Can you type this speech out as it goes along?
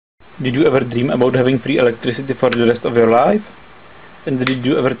Did you ever dream about having free electricity for the rest of your life? And did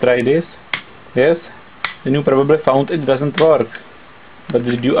you ever try this? Yes? Then you probably found it doesn't work. But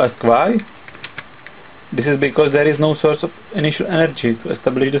did you ask why? This is because there is no source of initial energy to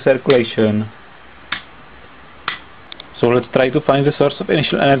establish the circulation. So let's try to find the source of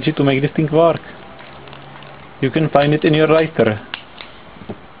initial energy to make this thing work. You can find it in your lighter.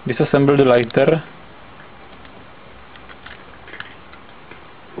 Disassemble the lighter.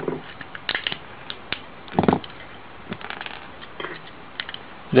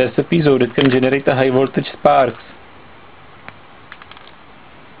 There's a piezo that can generate a high voltage sparks.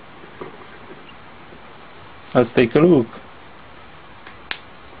 Let's take a look.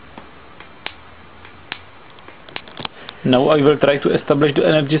 Now I will try to establish the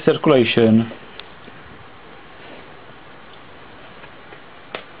energy circulation.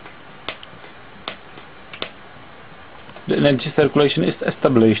 The energy circulation is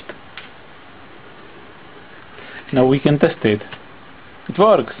established. Now we can test it. It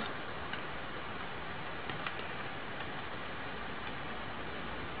works.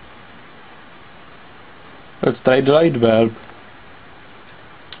 Let's try the light bulb.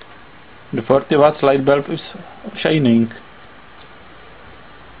 The 40 watts light bulb is shining.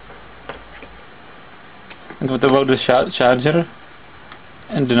 And what about the charger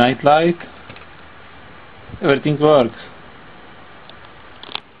and the night light? Everything works.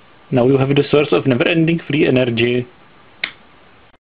 Now you have the source of never-ending free energy.